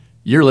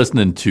You're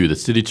listening to the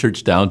City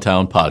Church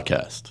Downtown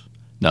podcast.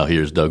 Now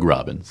here's Doug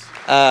Robbins.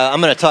 I'm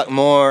going to talk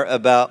more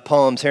about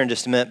poems here in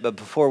just a minute, but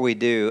before we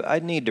do, I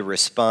need to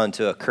respond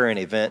to a current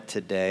event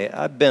today.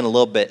 I've been a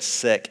little bit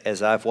sick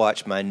as I've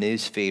watched my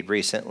news feed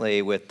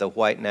recently with the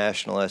white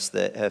nationalists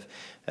that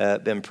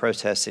have been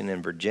protesting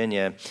in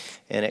Virginia,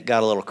 and it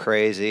got a little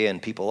crazy,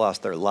 and people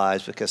lost their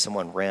lives because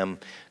someone rammed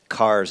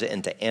cars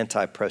into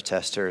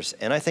anti-protesters.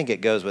 And I think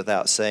it goes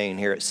without saying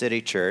here at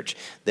City Church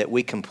that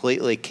we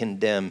completely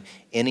condemn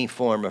any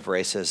form of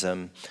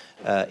racism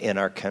in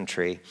our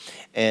country.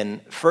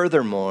 And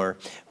furthermore,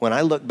 when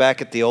I look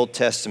back at the Old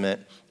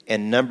Testament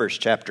in Numbers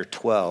chapter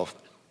 12,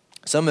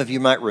 some of you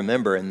might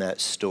remember in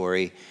that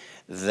story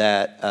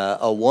that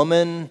a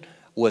woman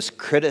was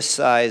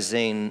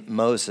criticizing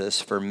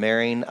Moses for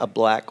marrying a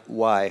black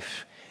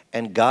wife,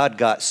 and God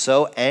got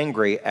so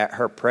angry at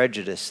her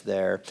prejudice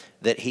there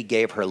that he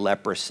gave her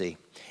leprosy.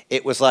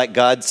 It was like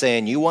God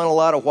saying, you want a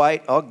lot of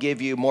white? I'll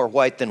give you more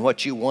white than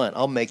what you want.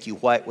 I'll make you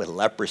white with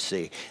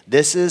leprosy.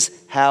 This is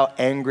how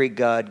angry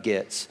God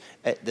gets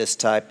at this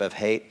type of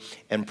hate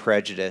and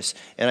prejudice.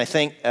 And I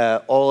think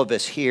all of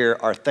us here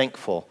are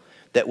thankful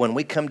that when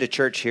we come to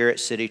church here at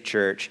City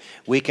Church,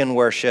 we can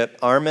worship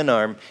arm in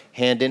arm,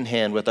 hand in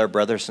hand with our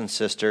brothers and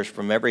sisters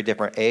from every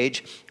different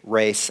age,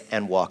 race,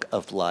 and walk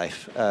of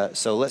life.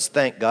 So let's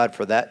thank God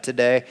for that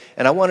today.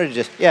 And I wanted to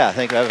just,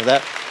 thank God for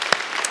that.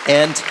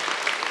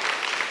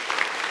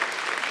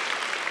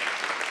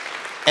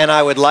 And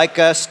I would like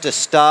us to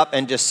stop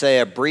and just say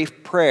a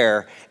brief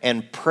prayer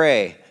and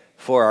pray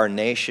for our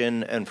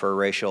nation and for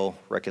racial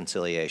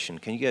reconciliation.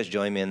 Can you guys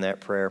join me in that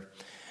prayer?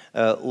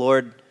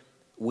 Lord,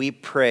 we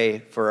pray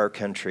for our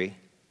country.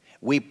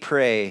 We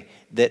pray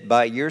that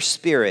by your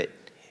Spirit,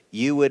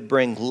 you would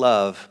bring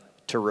love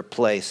to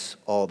replace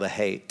all the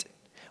hate.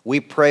 We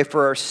pray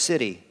for our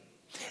city,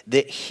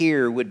 that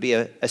here would be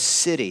a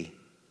city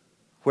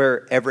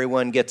where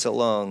everyone gets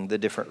along, the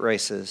different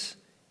races.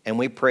 And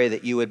we pray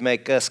that you would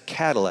make us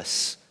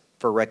catalysts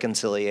for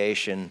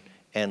reconciliation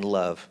and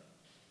love.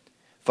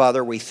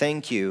 Father, we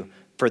thank you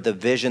for the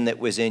vision that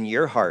was in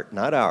your heart,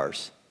 not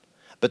ours,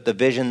 but the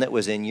vision that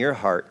was in your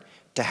heart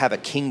to have a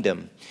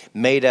kingdom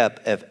made up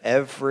of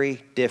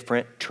every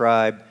different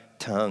tribe,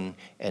 tongue,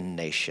 and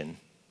nation.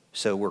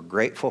 So we're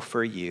grateful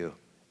for you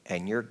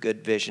and your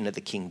good vision of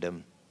the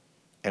kingdom,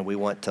 and we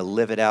want to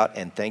live it out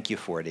and thank you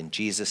for it. In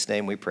Jesus'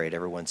 name we prayed.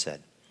 Everyone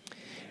said,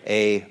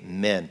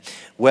 amen.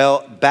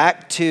 Well,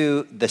 back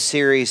to the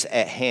series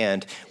at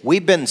hand.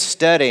 We've been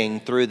studying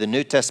through the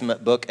New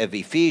Testament book of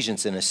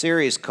Ephesians in a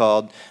series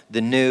called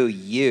The New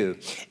You.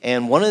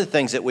 And one of the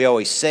things that we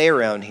always say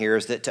around here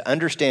is that to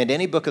understand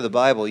any book of the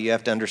Bible, you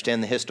have to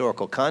understand the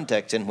historical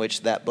context in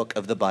which that book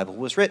of the Bible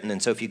was written.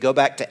 And so if you go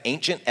back to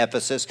ancient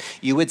Ephesus,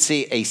 you would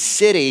see a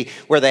city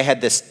where they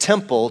had this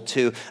temple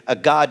to a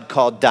god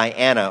called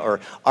Diana or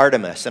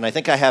Artemis. And I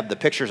think I have the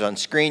pictures on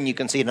screen. You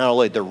can see not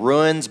only the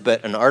ruins,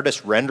 but an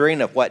artist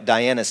rendering of what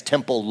Diana's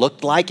temple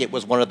looked like. It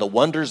was one of the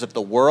wonders of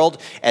the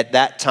world at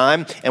that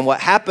time. And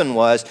what happened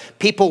was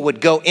people would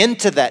go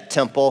into that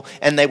temple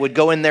and they would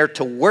go in there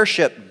to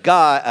worship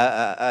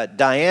God,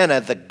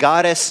 Diana, the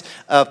goddess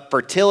of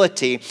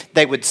fertility.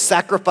 They would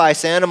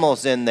sacrifice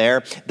animals in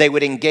there. They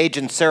would engage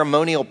in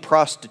ceremonial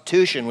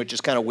prostitution, which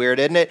is kind of weird,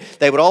 isn't it?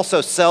 They would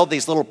also sell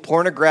these little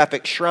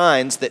pornographic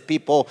shrines that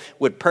people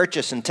would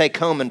purchase and take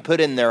home and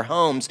put in their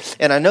homes.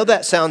 And I know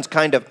that sounds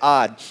kind of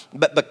odd,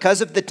 but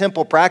because of the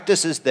temple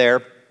practices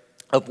there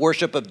of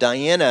worship of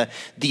Diana,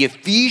 the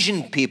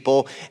Ephesian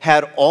people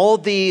had all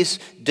these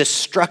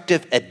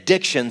destructive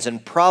addictions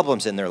and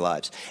problems in their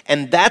lives.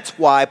 And that's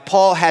why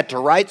Paul had to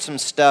write some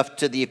stuff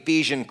to the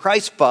Ephesian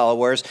Christ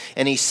followers.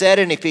 And he said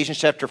in Ephesians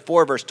chapter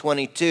 4, verse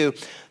 22,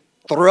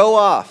 throw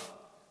off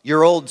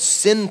your old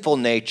sinful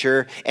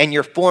nature and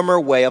your former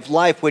way of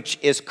life, which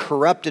is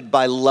corrupted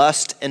by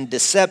lust and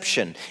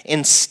deception.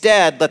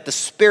 Instead, let the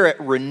Spirit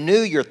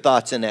renew your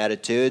thoughts and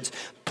attitudes.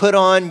 Put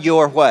on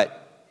your what?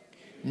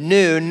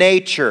 New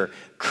nature,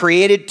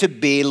 created to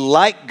be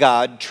like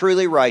God,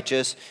 truly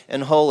righteous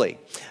and holy.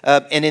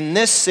 And in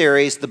this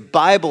series, the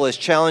Bible is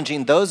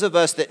challenging those of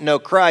us that know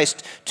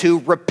Christ to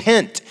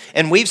repent.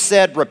 And we've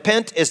said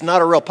repent is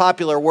not a real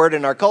popular word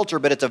in our culture,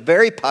 but it's a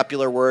very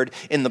popular word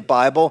in the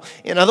Bible.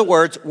 In other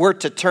words, we're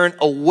to turn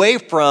away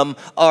from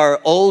our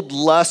old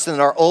lusts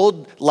and our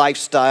old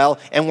lifestyle,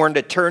 and we're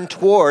to turn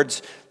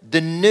towards the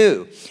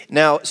new.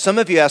 Now, some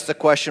of you ask the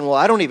question, well,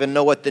 I don't even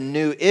know what the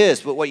new is.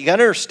 But what you got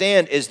to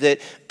understand is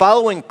that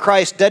following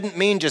Christ doesn't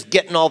mean just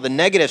getting all the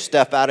negative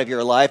stuff out of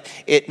your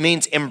life. It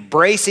means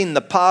embracing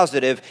the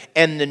positive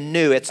and the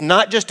new. It's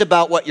not just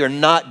about what you're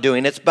not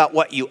doing. It's about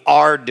what you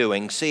are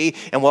doing, see?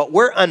 And what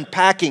we're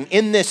unpacking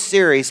in this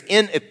series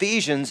in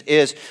Ephesians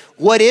is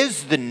what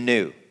is the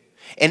new?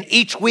 And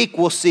each week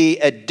we'll see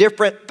a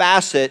different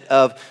facet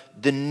of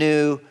the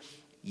new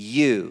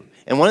you.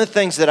 And one of the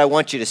things that I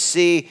want you to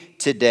see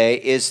today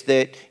is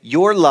that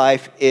your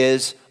life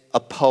is a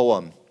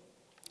poem.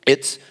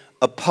 It's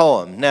a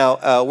poem.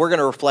 Now, we're going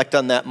to reflect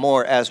on that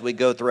more as we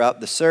go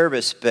throughout the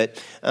service,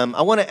 but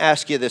I want to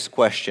ask you this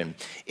question.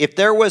 If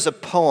there was a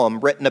poem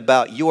written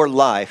about your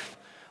life,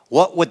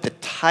 what would the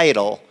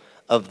title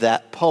of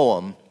that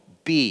poem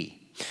be?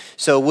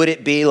 So would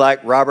it be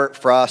like Robert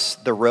Frost's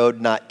The Road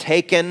Not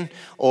Taken,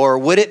 or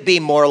would it be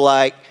more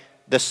like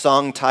the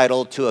song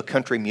title to a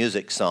country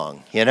music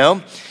song, you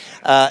know?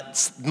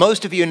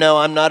 Most of you know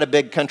I'm not a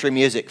big country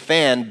music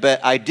fan,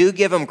 but I do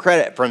give them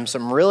credit from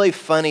some really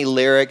funny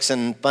lyrics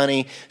and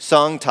funny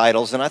song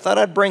titles, and I thought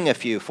I'd bring a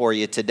few for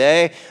you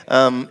today.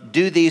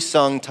 Do these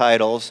song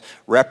titles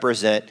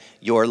represent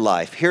your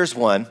life? Here's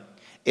one.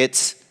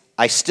 It's,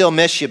 I still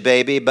miss you,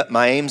 baby, but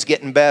my aim's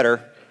getting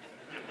better.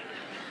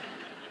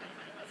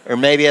 Or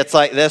maybe it's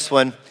like this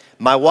one.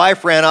 My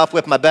wife ran off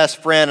with my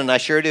best friend, and I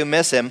sure do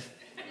miss him.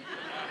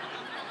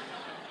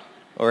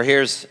 Or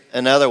here's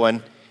another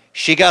one.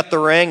 She got the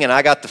ring and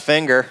I got the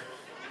finger.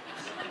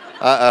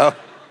 Uh-oh.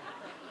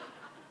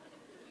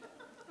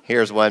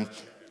 Here's one.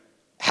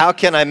 How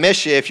can I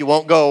miss you if you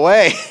won't go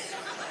away?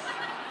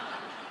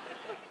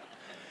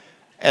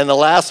 And the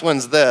last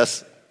one's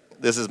this.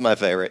 This is my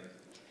favorite.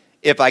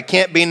 If I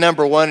can't be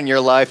number one in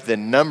your life,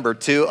 then number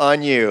two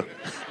on you.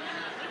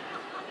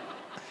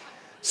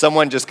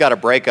 Someone just got a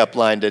breakup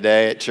line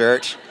today at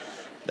church.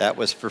 That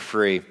was for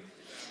free.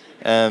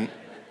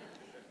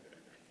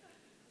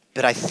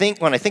 But I think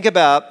when I think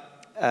about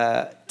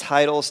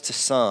titles to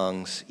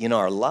songs, you know,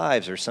 our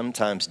lives are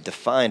sometimes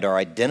defined, our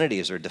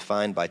identities are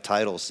defined by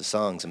titles to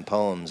songs and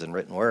poems and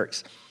written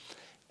works.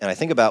 And I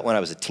think about when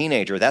I was a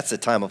teenager, that's the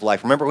time of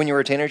life. Remember when you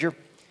were a teenager?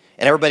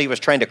 And everybody was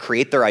trying to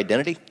create their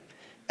identity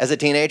as a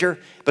teenager?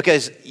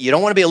 Because you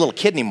don't want to be a little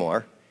kid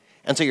anymore.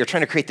 And so you're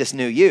trying to create this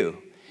new you.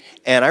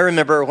 And I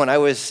remember when I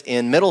was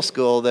in middle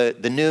school,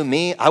 the new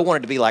me, I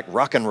wanted to be like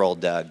Rock and Roll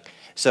Doug.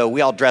 So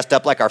we all dressed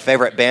up like our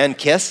favorite band,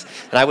 Kiss,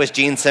 and I was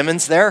Gene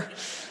Simmons there.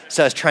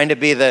 So I was trying to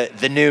be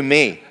the new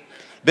me.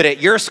 But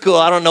at your school,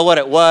 I don't know what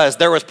it was.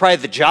 There was probably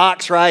the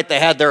jocks, right? They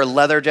had their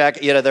leather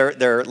jacket, you know,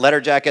 their leather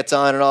jackets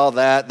on and all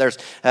that. There's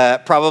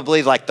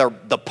probably like the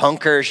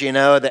punkers, you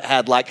know, that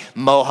had like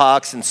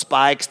mohawks and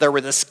spikes. There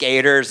were the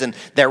skaters, and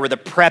there were the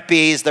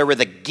preppies. There were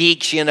the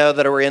geeks, you know,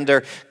 that were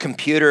into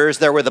computers.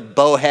 There were the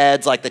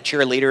bowheads, like the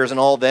cheerleaders and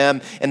all them.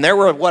 And there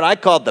were what I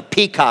called the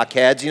peacock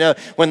heads, you know,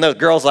 when the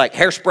girls like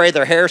hairspray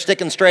their hair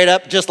sticking straight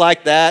up just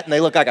like that, and they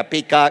look like a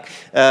peacock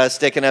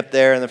sticking up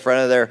there in the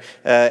front of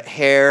their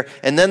hair.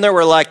 And then there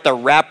were like the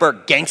rapper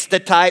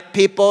gangsta type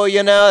people,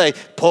 you know, they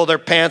pull their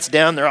pants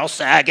down, they're all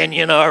sagging,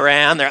 you know,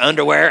 around, their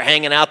underwear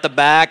hanging out the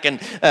back, and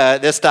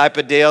this type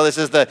of deal. This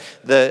is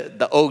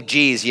the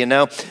OGs, you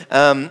know.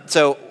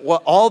 So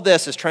all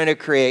this is trying to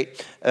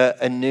create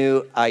a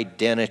new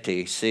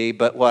identity, see?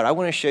 But what I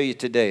want to show you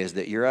today is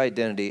that your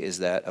identity is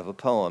that of a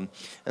poem.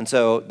 And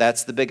so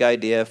that's the big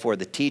idea for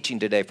the teaching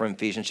today from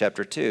Ephesians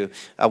chapter 2.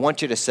 I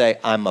want you to say,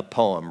 I'm a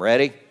poem.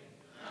 Ready?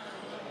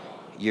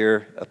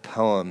 You're a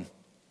poem.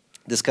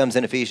 This comes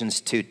in Ephesians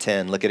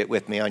 2:10. Look at it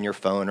with me on your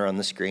phone or on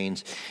the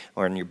screens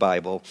or in your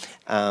Bible.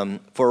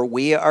 For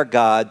we are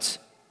God's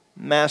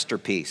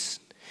masterpiece.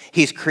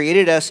 He's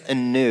created us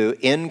anew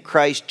in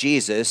Christ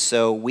Jesus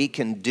so we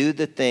can do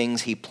the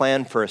things he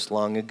planned for us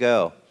long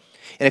ago.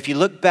 And if you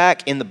look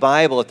back in the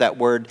Bible at that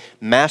word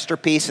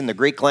masterpiece in the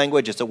Greek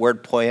language, it's a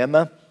word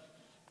poema.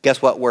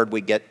 Guess what word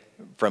we get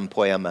from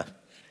poema?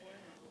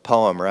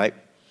 Poem, right?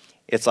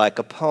 It's like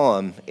a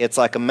poem. It's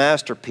like a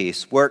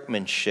masterpiece,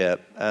 workmanship.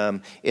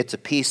 It's a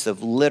piece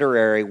of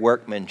literary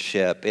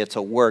workmanship. It's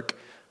a work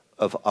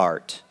of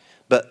art.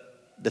 But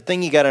the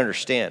thing you got to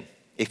understand,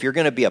 if you're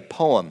going to be a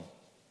poem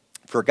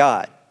for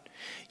God,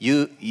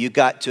 you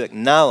got to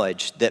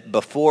acknowledge that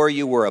before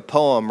you were a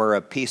poem or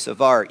a piece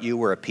of art, you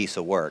were a piece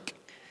of work.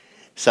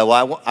 So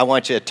I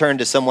want you to turn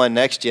to someone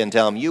next to you and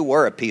tell them, you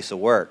were a piece of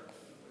work.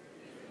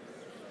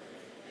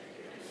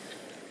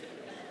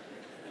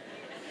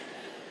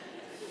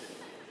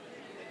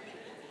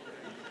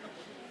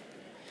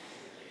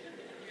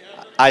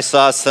 I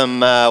saw some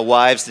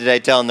wives today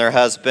telling their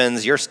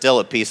husbands, you're still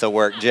a piece of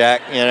work,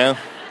 Jack, you know.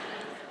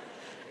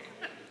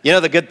 You know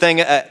the good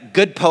thing,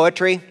 good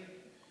poetry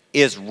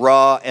is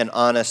raw and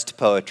honest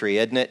poetry,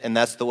 isn't it? And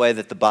that's the way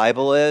that the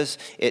Bible is.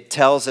 It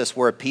tells us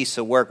we're a piece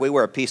of work. We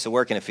were a piece of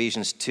work in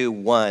Ephesians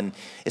 2:1.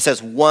 It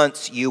says,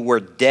 once you were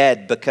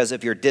dead because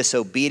of your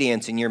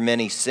disobedience and your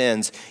many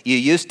sins. You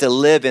used to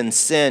live in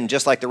sin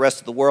just like the rest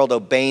of the world,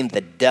 obeying the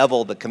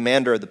devil, the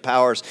commander of the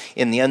powers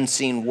in the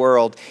unseen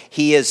world.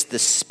 He is the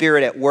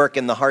spirit at work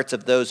in the hearts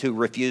of those who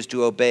refuse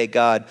to obey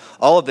God.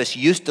 All of us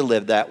used to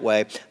live that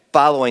way,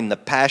 following the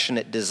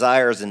passionate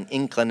desires and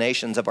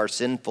inclinations of our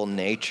sinful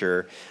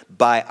nature.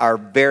 By our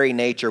very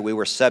nature, we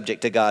were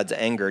subject to God's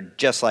anger,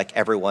 just like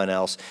everyone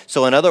else.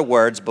 So in other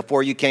words,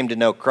 before you came to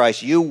know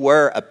Christ, you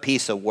were a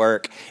piece of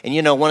work. And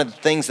you know, one of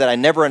the things that I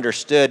never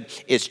understood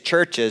is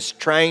churches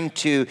trying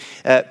to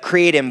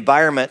create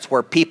environments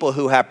where people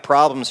who have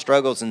problems,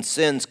 struggles, and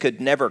sins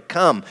could never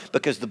come,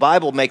 because the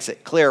Bible makes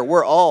it clear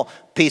we're all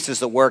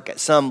pieces of work at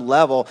some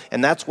level.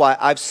 And that's why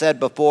I've said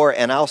before,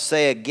 and I'll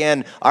say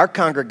again, our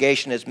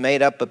congregation is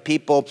made up of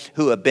people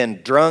who have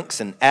been drunks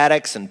and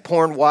addicts and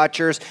porn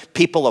watchers,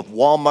 people of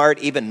Walmart,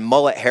 even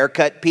mullet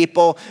haircut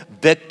people,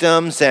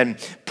 victims and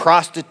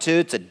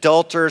prostitutes,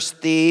 adulterers,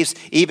 thieves,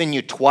 even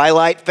you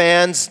Twilight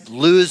fans,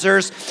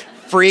 losers,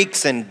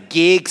 freaks and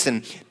geeks,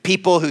 and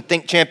people who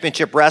think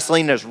championship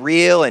wrestling is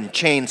real, and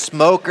chain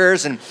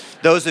smokers, and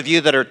those of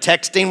you that are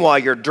texting while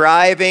you're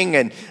driving,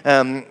 and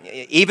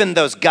even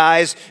those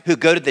guys who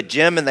go to the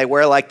gym and they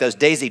wear like those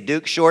Daisy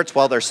Duke shorts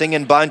while they're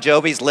singing Bon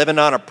Jovi's Living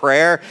on a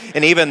Prayer,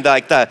 and even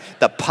like the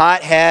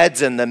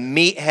potheads and the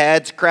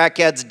meatheads,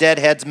 crackheads,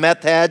 deadheads,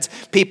 meth heads,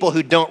 people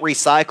who don't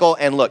recycle.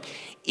 And look,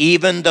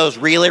 even those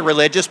really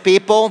religious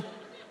people,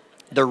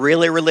 the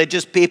really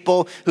religious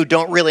people who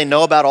don't really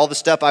know about all the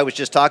stuff I was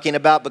just talking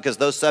about because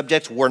those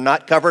subjects were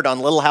not covered on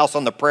Little House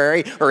on the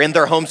Prairie or in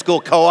their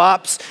homeschool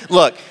co-ops.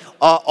 Look,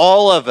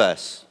 all of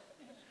us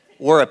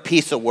were a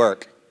piece of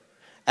work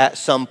at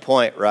some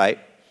point, right?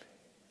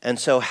 And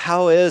so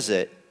how is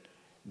it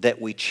that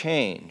we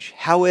change?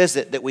 How is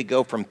it that we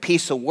go from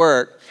piece of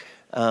work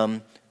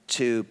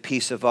to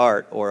piece of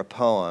art or a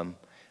poem?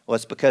 Well,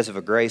 it's because of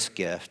a grace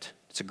gift.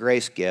 It's a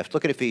grace gift.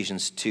 Look at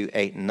Ephesians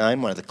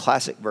 2:8-9, one of the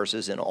classic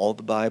verses in all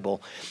the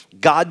Bible.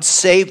 God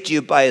saved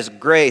you by his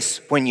grace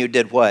when you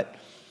did what?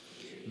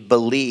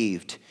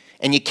 Believed.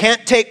 And you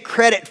can't take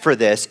credit for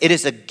this. It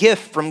is a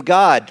gift from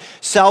God.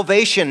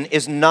 Salvation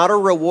is not a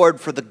reward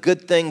for the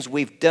good things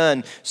we've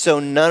done, so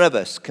none of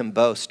us can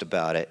boast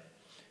about it.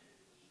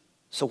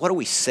 So what are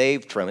we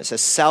saved from? It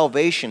says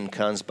salvation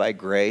comes by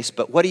grace,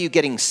 but what are you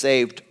getting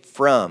saved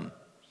from?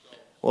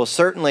 Well,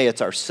 certainly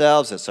it's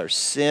ourselves, it's our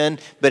sin,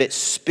 but it's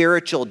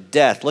spiritual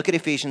death. Look at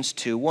Ephesians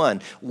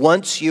 2:1.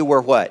 Once you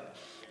were what?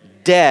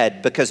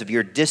 Dead because of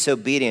your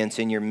disobedience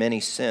and your many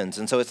sins.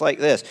 And so it's like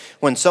this.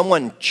 When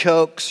someone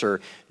chokes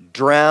or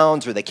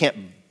drowns or they can't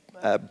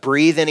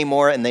breathe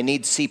anymore and they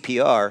need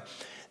CPR,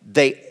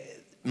 they,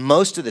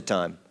 most of the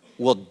time,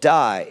 will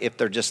die if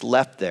they're just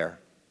left there.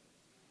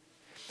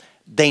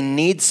 They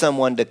need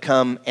someone to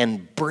come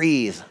and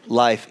breathe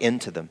life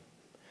into them.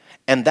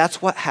 And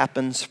that's what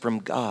happens from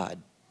God.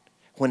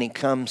 When he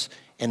comes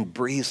and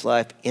breathes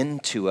life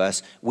into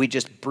us, we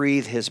just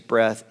breathe his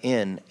breath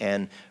in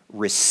and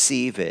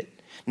receive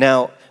it.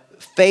 Now,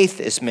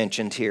 faith is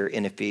mentioned here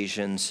in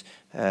Ephesians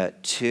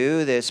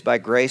 2. That's by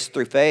grace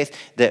through faith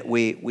that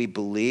we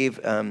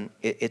believe.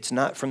 It's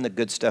not from the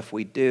good stuff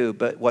we do,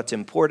 but what's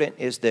important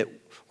is that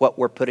what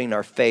we're putting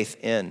our faith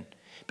in.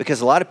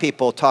 Because a lot of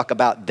people talk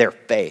about their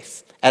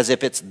faith as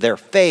if it's their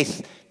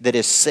faith that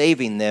is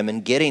saving them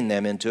and getting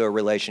them into a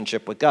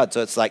relationship with God.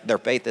 So it's like their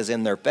faith is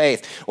in their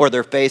faith, or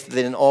their faith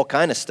in all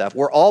kind of stuff.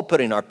 We're all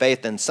putting our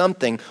faith in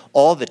something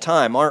all the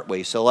time, aren't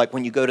we? So like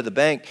when you go to the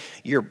bank,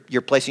 you're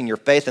placing your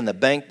faith in the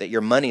bank that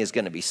your money is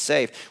going to be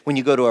safe. When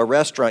you go to a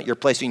restaurant, you're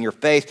placing your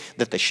faith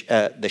that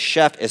the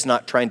chef is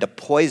not trying to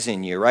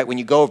poison you, right? When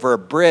you go over a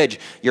bridge,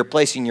 you're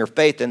placing your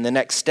faith in the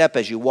next step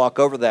as you walk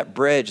over that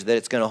bridge that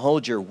it's going to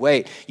hold your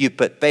weight. You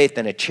put faith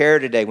in a chair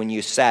today when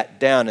you sat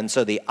down. And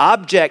so the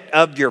object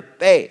of your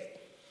faith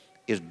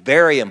is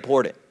very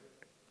important.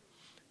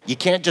 You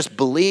can't just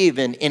believe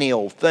in any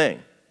old thing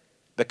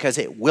because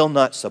it will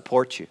not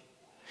support you.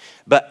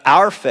 But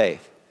our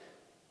faith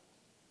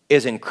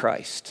is in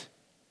Christ.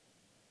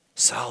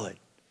 Solid.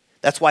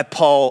 That's why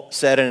Paul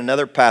said in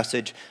another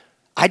passage,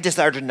 I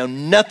desire to know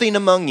nothing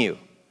among you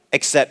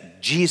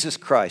except Jesus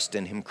Christ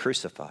and him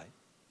crucified.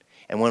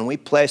 And when we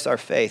place our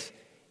faith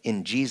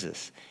in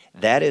Jesus,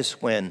 that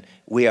is when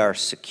we are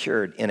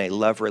secured in a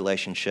love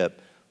relationship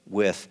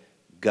with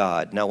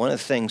God. Now, one of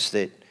the things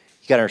that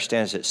you got to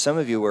understand is that some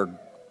of you were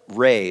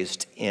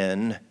raised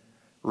in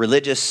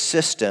religious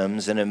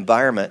systems and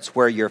environments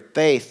where your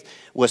faith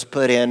was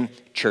put in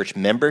church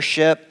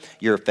membership,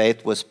 your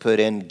faith was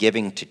put in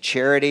giving to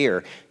charity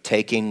or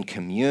taking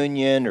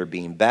communion or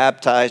being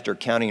baptized or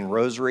counting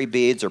rosary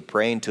beads or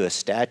praying to a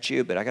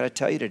statue. But I got to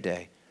tell you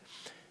today,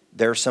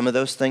 there are some of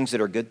those things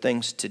that are good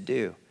things to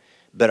do,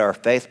 but our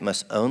faith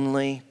must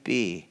only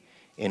be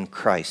in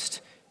Christ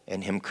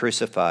and him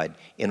crucified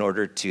in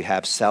order to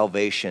have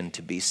salvation,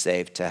 to be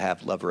saved, to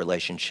have love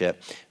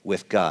relationship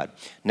with God.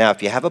 Now,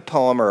 if you have a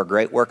poem or a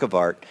great work of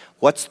art,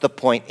 what's the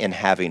point in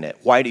having it?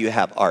 Why do you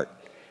have art?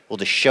 Well,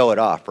 to show it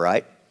off,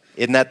 right?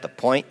 Isn't that the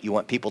point? You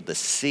want people to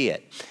see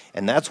it.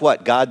 And that's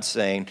what God's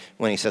saying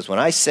when he says, when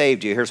I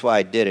saved you, here's why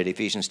I did it,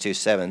 Ephesians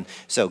 2:7.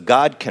 So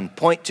God can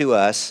point to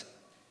us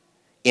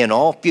in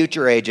all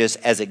future ages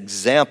as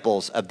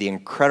examples of the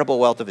incredible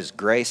wealth of his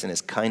grace and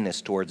his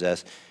kindness towards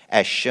us,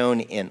 as shown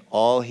in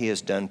all he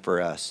has done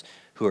for us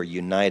who are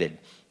united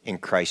in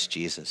Christ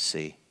Jesus.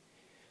 See?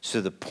 So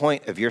the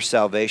point of your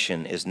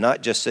salvation is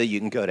not just so you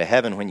can go to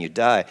heaven when you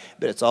die,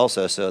 but it's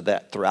also so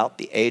that throughout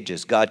the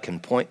ages, God can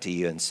point to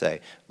you and say,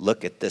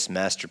 look at this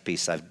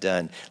masterpiece I've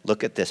done.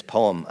 Look at this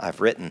poem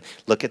I've written.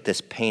 Look at this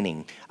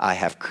painting I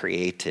have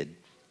created.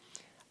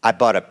 I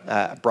brought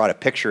a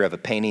picture of a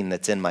painting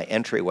that's in my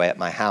entryway at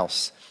my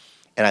house.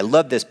 And I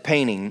love this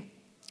painting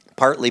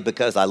partly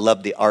because I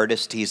love the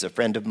artist. He's a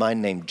friend of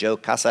mine named Joe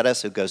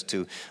Casares, who goes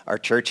to our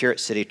church here at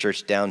City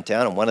Church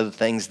Downtown. And one of the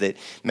things that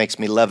makes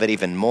me love it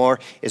even more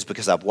is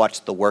because I've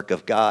watched the work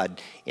of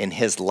God in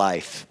his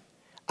life.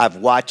 I've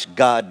watched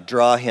God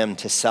draw him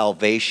to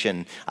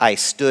salvation. I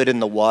stood in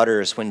the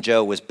waters when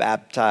Joe was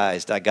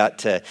baptized. I got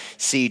to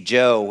see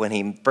Joe when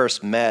he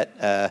first met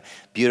a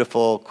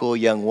beautiful, cool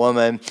young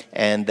woman,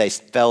 and they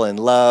fell in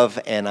love,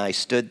 and I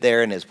stood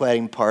there in his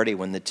wedding party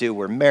when the two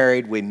were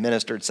married. We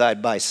ministered side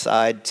by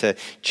side to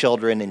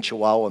children in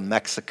Chihuahua,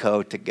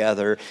 Mexico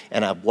together,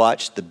 and I've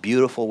watched the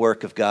beautiful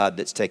work of God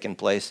that's taken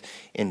place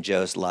in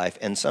Joe's life.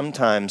 And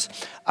sometimes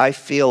I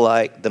feel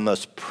like the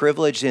most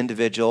privileged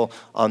individual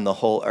on the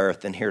whole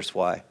earth, and here's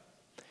why.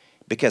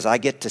 Because I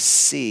get to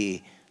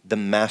see the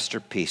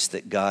masterpiece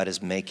that God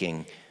is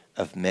making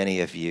of many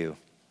of you.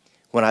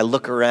 When I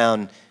look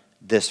around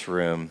this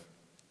room,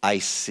 I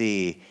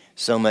see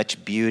so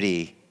much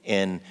beauty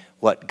in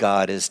what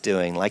God is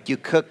doing. Like you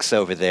cooks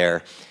over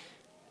there,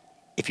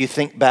 if you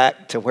think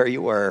back to where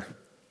you were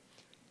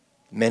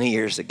many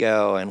years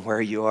ago and where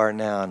you are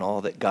now and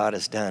all that God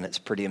has done, it's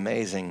pretty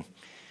amazing,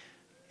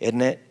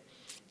 isn't it?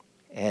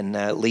 And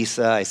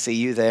Lisa, I see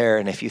you there,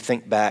 and if you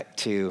think back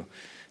to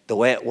the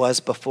way it was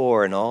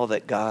before and all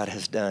that God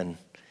has done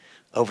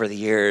over the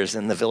years,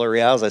 and the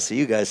Villarreals, I see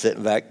you guys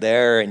sitting back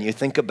there, and you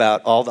think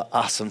about all the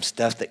awesome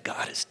stuff that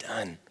God has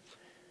done.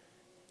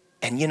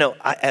 And you know,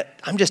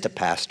 I'm just a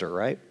pastor,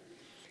 right?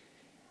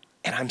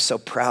 And I'm so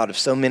proud of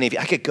so many of you.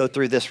 I could go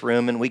through this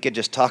room and we could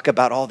just talk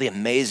about all the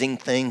amazing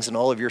things and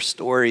all of your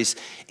stories.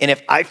 And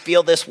if I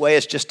feel this way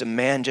as just a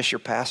man, just your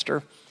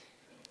pastor,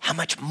 how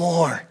much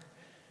more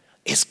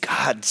is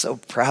God so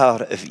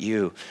proud of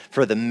you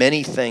for the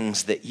many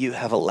things that you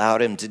have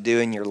allowed him to do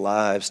in your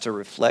lives to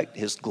reflect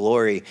his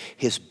glory,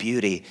 his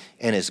beauty,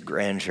 and his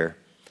grandeur?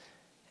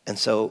 And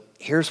so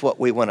here's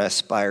what we want to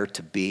aspire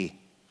to be.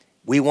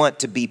 We want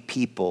to be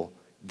people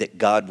that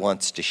God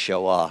wants to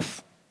show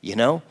off, you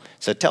know?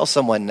 So tell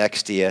someone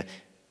next to you,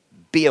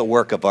 be a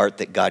work of art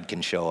that God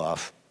can show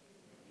off.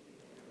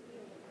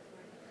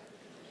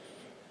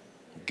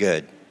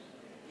 Good.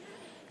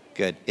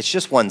 Good. It's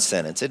just one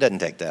sentence. It doesn't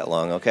take that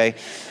long, okay?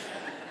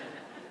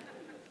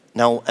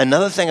 Now,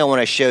 another thing I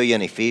want to show you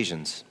in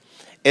Ephesians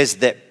is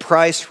that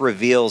price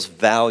reveals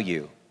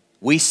value.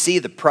 We see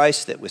the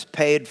price that was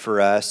paid for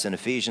us in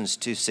Ephesians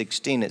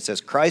 2:16. It says,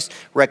 Christ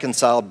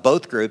reconciled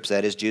both groups,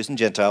 that is Jews and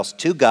Gentiles,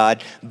 to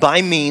God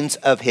by means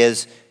of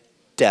his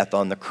death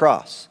on the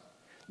cross.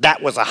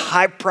 That was a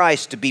high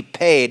price to be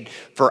paid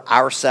for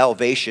our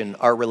salvation,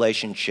 our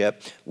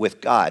relationship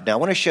with God. Now, I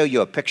want to show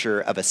you a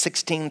picture of a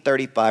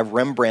 1635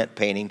 Rembrandt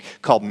painting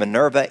called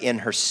Minerva in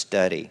Her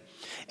Study.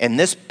 And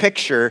this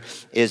picture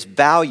is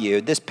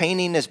valued, this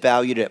painting is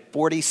valued at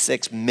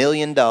 $46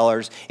 million.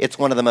 It's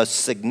one of the most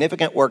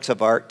significant works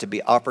of art to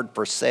be offered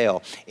for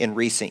sale in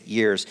recent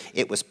years.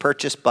 It was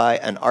purchased by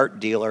an art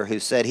dealer who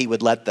said he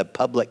would let the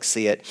public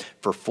see it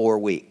for 4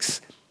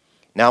 weeks.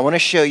 Now, I want to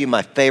show you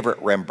my favorite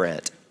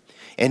Rembrandt.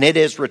 And it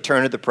is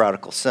Return of the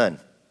Prodigal Son.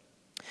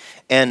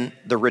 And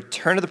the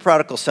Return of the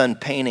Prodigal Son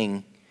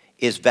painting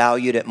is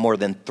valued at more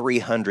than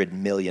 $300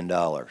 million.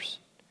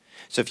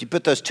 So if you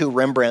put those two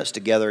Rembrandts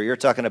together, you're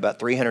talking about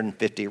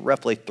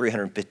roughly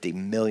 $350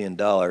 million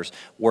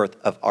worth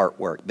of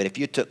artwork. But if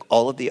you took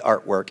all of the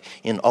artwork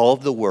in all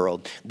of the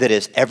world that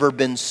has ever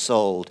been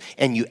sold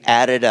and you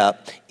add it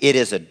up, it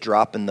is a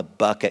drop in the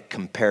bucket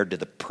compared to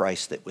the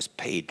price that was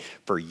paid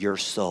for your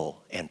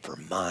soul and for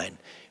mine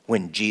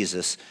when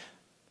Jesus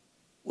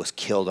was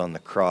killed on the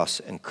cross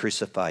and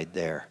crucified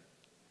there.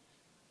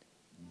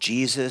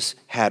 Jesus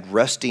had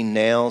rusty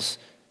nails,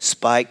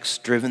 spikes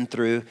driven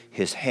through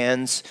his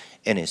hands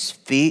and his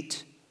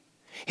feet.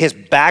 His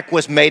back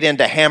was made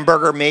into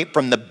hamburger meat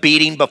from the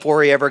beating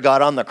before he ever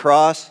got on the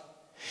cross.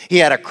 He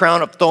had a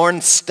crown of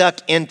thorns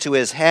stuck into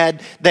his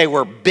head. They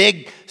were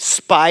big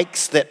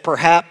spikes that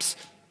perhaps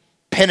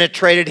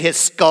penetrated his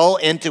skull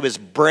into his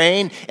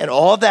brain. And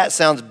all of that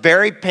sounds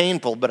very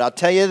painful, but I'll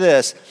tell you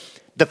this.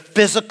 The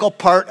physical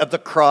part of the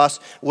cross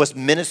was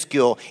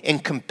minuscule in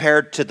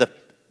compared to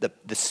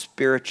the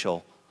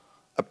spiritual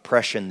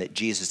oppression that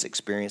Jesus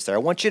experienced there. I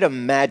want you to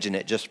imagine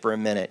it just for a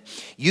minute.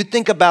 You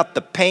think about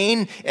the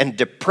pain and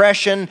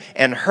depression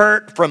and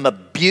hurt from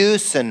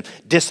abuse and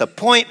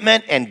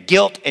disappointment and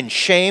guilt and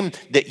shame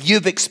that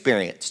you've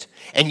experienced.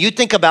 And you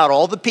think about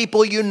all the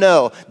people you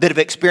know that have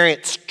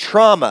experienced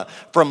trauma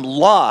from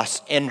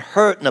loss and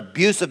hurt and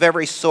abuse of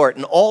every sort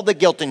and all the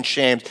guilt and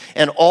shame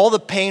and all the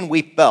pain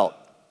we felt.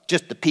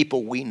 Just the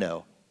people we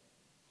know.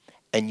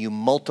 And you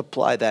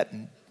multiply that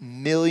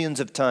millions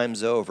of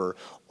times over,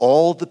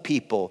 all the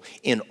people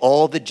in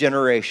all the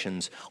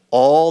generations,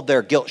 all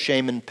their guilt,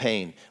 shame, and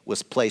pain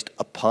was placed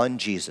upon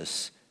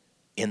Jesus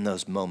in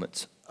those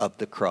moments of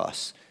the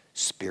cross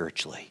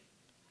spiritually.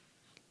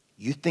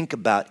 You think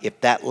about if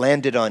that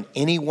landed on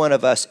any one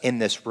of us in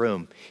this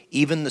room,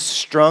 even the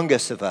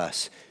strongest of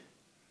us,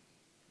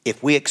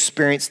 if we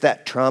experienced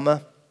that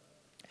trauma,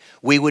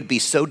 we would be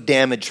so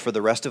damaged for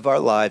the rest of our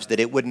lives that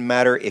it wouldn't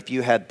matter if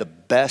you had the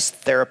best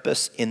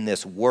therapist in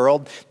this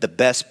world, the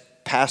best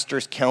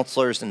pastors,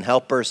 counselors, and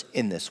helpers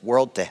in this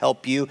world to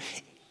help you,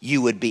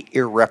 you would be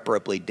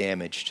irreparably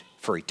damaged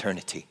for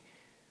eternity.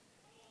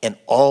 And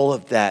all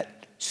of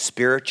that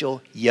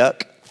spiritual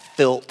yuck,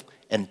 filth,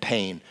 and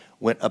pain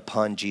went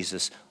upon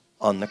Jesus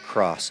on the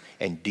cross.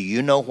 And do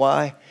you know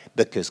why?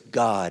 Because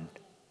God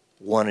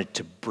wanted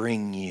to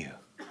bring you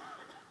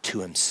to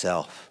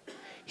himself.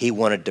 He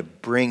wanted to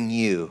bring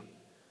you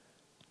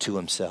to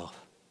himself.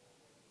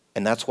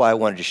 And that's why I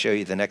wanted to show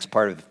you the next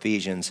part of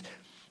Ephesians,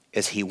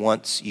 is he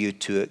wants you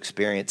to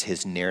experience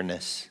his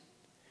nearness.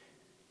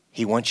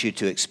 He wants you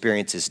to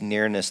experience his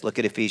nearness. Look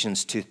at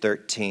Ephesians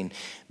 2:13.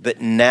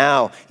 But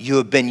now you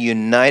have been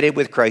united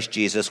with Christ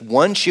Jesus.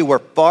 Once you were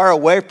far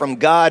away from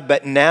God,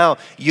 but now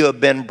you have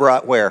been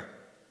brought where?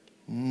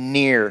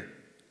 Near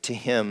to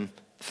him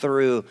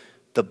through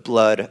the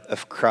blood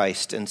of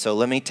Christ. And so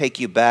let me take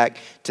you back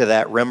to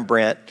that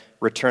Rembrandt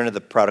Return of the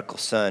Prodigal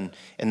Son.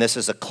 And this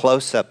is a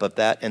close-up of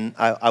that. And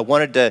I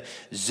wanted to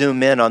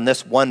zoom in on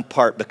this one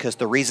part because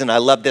the reason I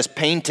love this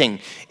painting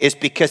is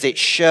because it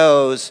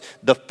shows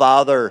the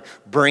father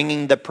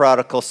bringing the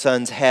prodigal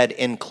son's head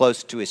in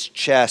close to his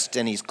chest.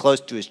 And he's close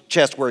to his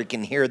chest where he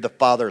can hear the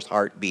father's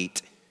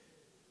heartbeat.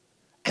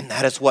 And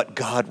that is what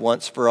God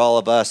wants for all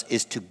of us,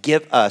 is to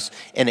give us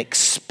an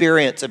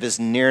experience of his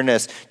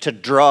nearness, to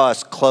draw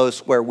us close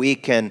where we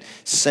can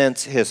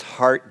sense his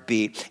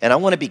heartbeat. And I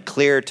want to be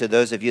clear to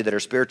those of you that are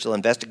spiritual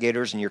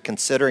investigators and you're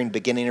considering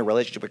beginning a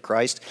relationship with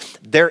Christ,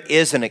 there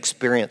is an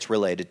experience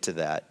related to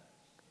that.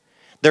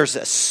 There's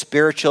a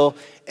spiritual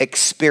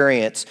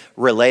experience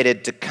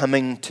related to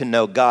coming to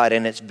know God,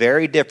 and it's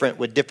very different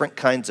with different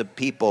kinds of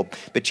people.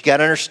 But you got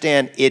to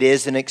understand, it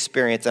is an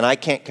experience, and I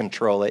can't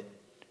control it.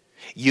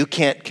 You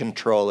can't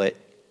control it.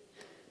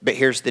 But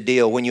here's the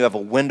deal. When you have a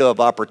window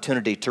of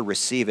opportunity to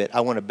receive it,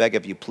 I want to beg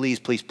of you, please,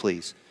 please,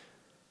 please,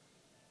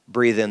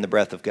 breathe in the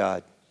breath of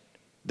God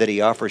that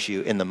he offers you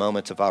in the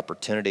moments of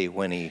opportunity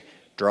when he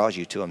draws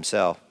you to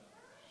himself.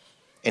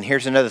 And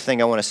here's another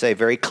thing I want to say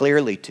very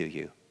clearly to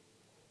you.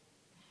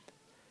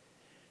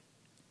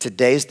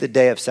 Today's the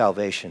day of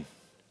salvation.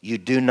 You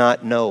do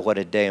not know what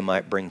a day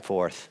might bring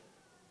forth.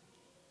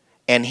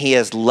 And he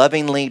is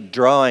lovingly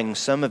drawing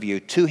some of you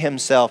to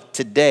himself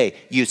today.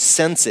 You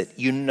sense it.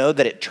 You know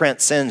that it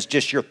transcends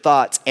just your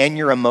thoughts and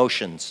your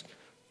emotions.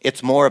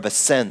 It's more of a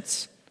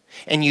sense.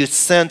 And you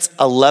sense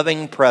a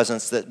loving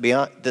presence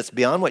that's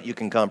beyond what you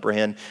can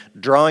comprehend,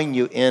 drawing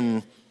you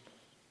in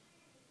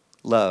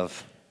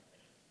love.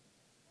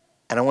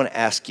 And I want to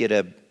ask you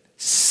to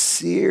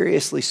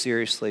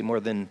seriously, more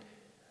than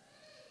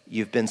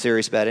you've been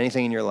serious about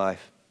anything in your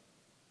life,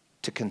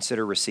 to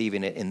consider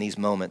receiving it in these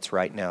moments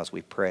right now as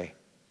we pray.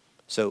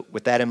 So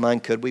with that in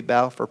mind, could we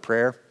bow for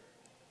prayer?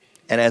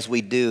 And as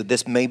we do,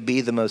 this may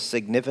be the most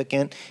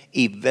significant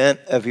event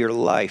of your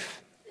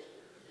life.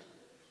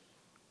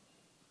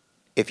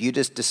 If you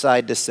just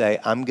decide to say,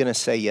 I'm going to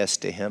say yes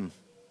to him.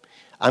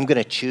 I'm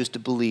going to choose to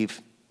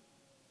believe.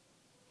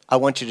 I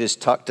want you to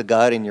just talk to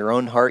God in your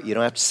own heart. You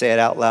don't have to say it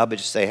out loud, but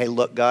just say, hey,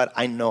 look, God,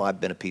 I know I've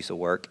been a piece of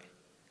work.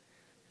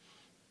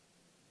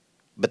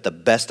 But the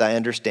best I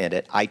understand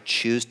it, I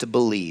choose to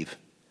believe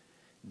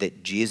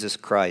that Jesus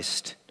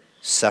Christ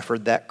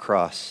suffered that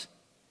cross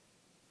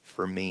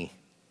for me.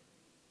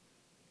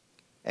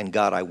 And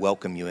God, I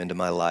welcome you into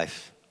my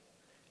life.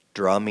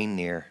 Draw me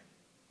near.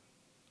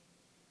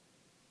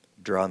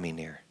 Draw me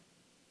near.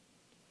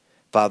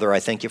 Father, I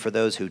thank you for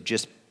those who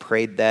just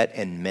prayed that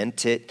and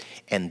meant it,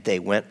 and they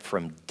went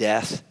from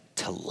death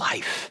to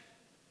life.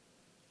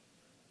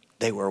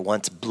 They were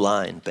once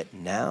blind, but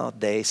now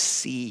they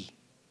see.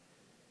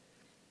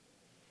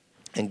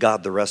 And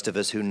God, the rest of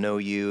us who know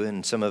you,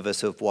 and some of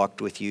us who have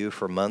walked with you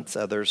for months,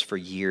 others for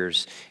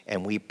years,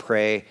 and we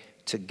pray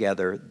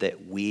together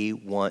that we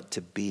want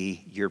to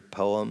be your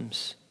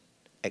poems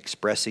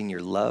expressing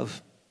your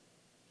love,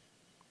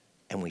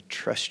 and we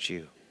trust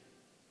you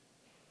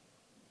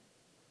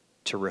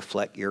to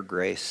reflect your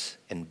grace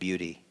and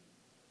beauty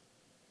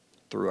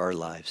through our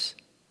lives.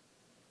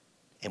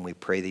 And we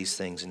pray these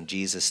things in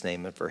Jesus'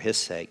 name and for his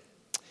sake.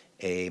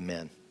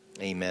 Amen.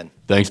 Amen.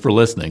 Thanks for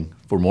listening.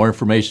 For more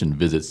information,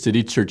 visit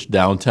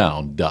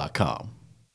citychurchdowntown.com.